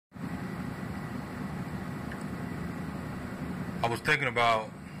I was thinking about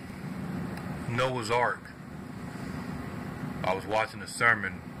Noah's Ark. I was watching a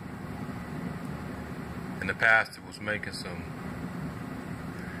sermon, and the pastor was making some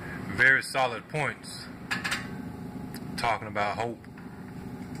very solid points, talking about hope.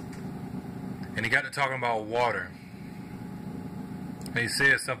 And he got to talking about water. And he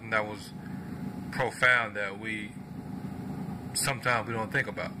said something that was profound that sometimes we don't think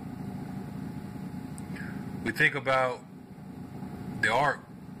about. We think about the ark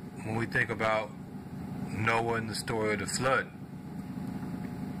when we think about Noah and the story of the flood.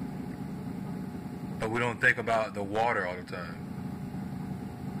 But we don't think about the water all the time.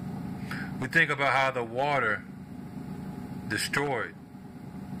 We think about how the water destroyed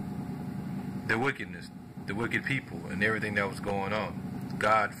the wickedness, the wicked people, and everything that was going on.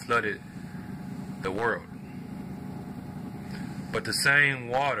 God flooded the world. But the same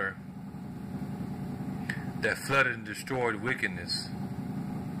water that flooded and destroyed wickedness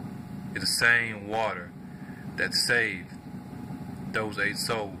is the same water that saved those 8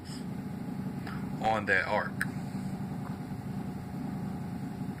 souls on that ark.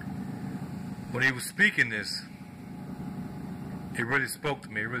 When he was speaking this, it really spoke to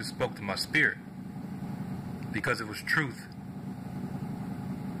me. It really spoke to my spirit, because it was truth.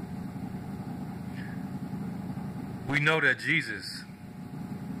 We know that Jesus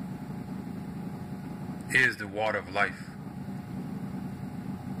is the water of life.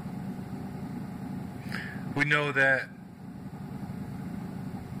 We know that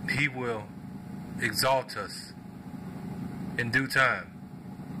He will exalt us in due time,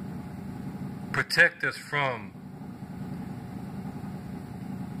 protect us from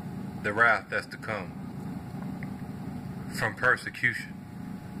the wrath that's to come, from persecution.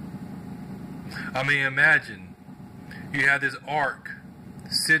 I mean, imagine you have this ark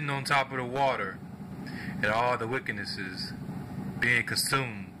sitting on top of the water, and all the wickednesses being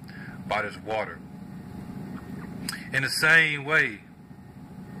consumed by this water. In the same way,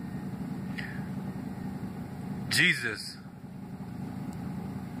 Jesus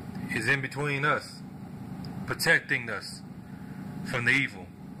is in between us, protecting us from the evil,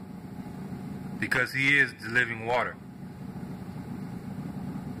 because He is the living water.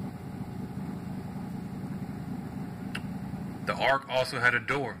 The ark also had a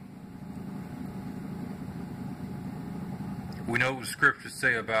door. We know what the scriptures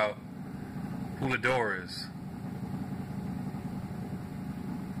say about who the door is.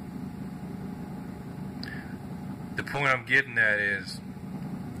 The point I'm getting at is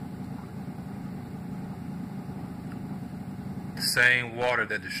the same water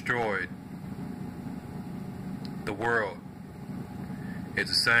that destroyed the world is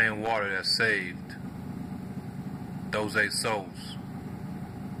the same water that saved those 8 souls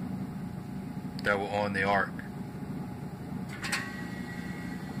that were on the ark.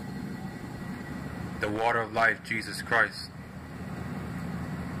 The water of life, Jesus Christ,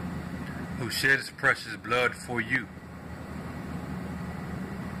 who shed His precious blood for you,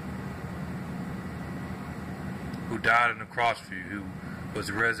 who died on the cross for you, who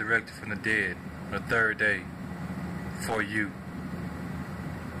was resurrected from the dead on the 3rd day for you,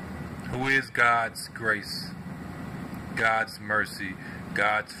 who is God's grace, God's mercy,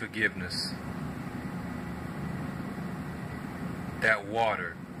 God's forgiveness. That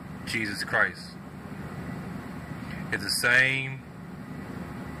water, Jesus Christ, is the same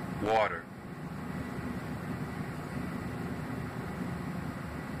water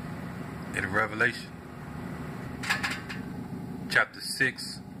in Revelation chapter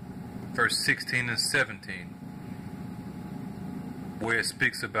 6 verse 16 and 17, where it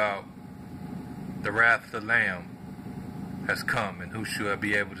speaks about the wrath of the Lamb has come, and who shall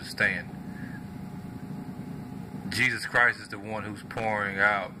be able to stand. Jesus Christ is the one who's pouring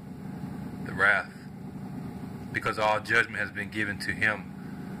out the wrath, because all judgment has been given to Him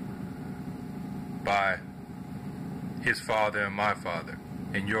by His Father and my Father,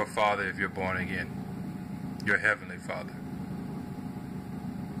 and your Father if you're born again, your Heavenly Father.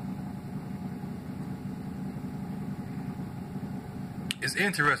 It's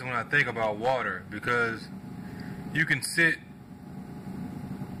interesting when I think about water, because you can sit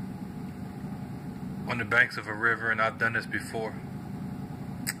on the banks of a river, and I've done this before,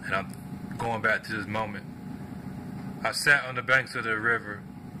 and I'm going back to this moment. I sat on the banks of the river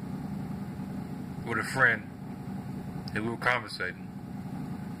with a friend, and we were conversating,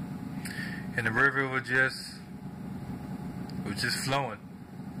 and the river was just flowing.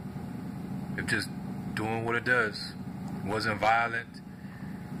 It was just doing what it does. It wasn't violent.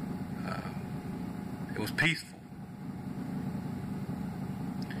 It was peaceful.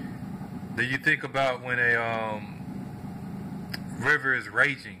 Then you think about when river is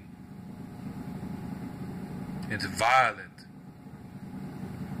raging. It's violent.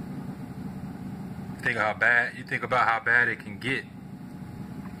 You think about how bad it can get.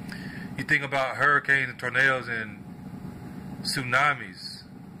 You think about hurricanes and tornadoes and tsunamis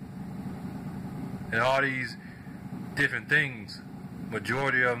and all these different things.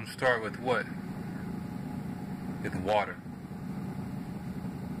 Majority of them start with what? With water.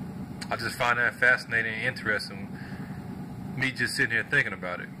 I just find that fascinating and interesting. Me just sitting here thinking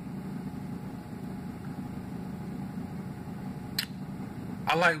about it.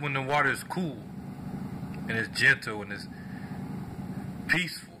 I like when the water is cool and it's gentle and it's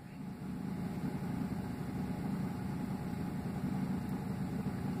peaceful.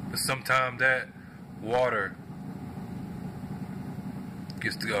 But sometimes that water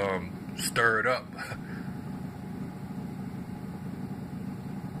gets stirred up.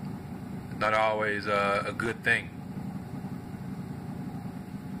 Not always a good thing.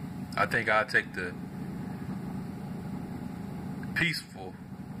 I think I'll take the peaceful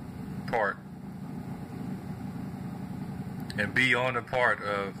part and be on the part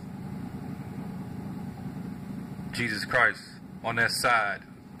of Jesus Christ, on that side,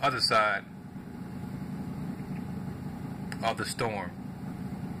 other side of the storm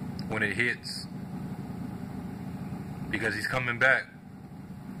when it hits, because he's coming back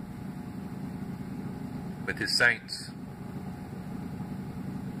with his saints,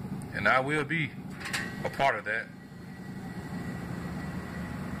 and I will be a part of that.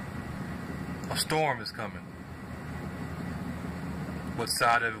 A storm is coming. What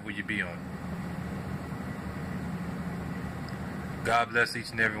side of it will you be on? God bless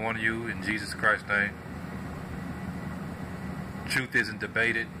each and every one of you in Jesus Christ's name. Truth isn't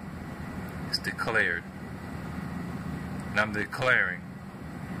debated, it's declared. And I'm declaring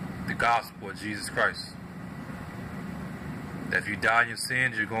the gospel of Jesus Christ. That if you die in your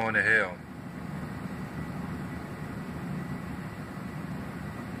sins, you're going to hell.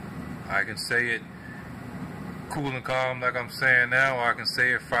 I can say it cool and calm like I'm saying now, or I can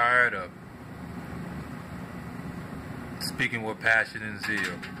say it fired up, speaking with passion and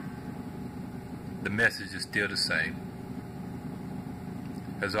zeal. The message is still the same.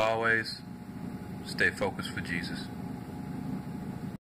 As always, stay focused for Jesus.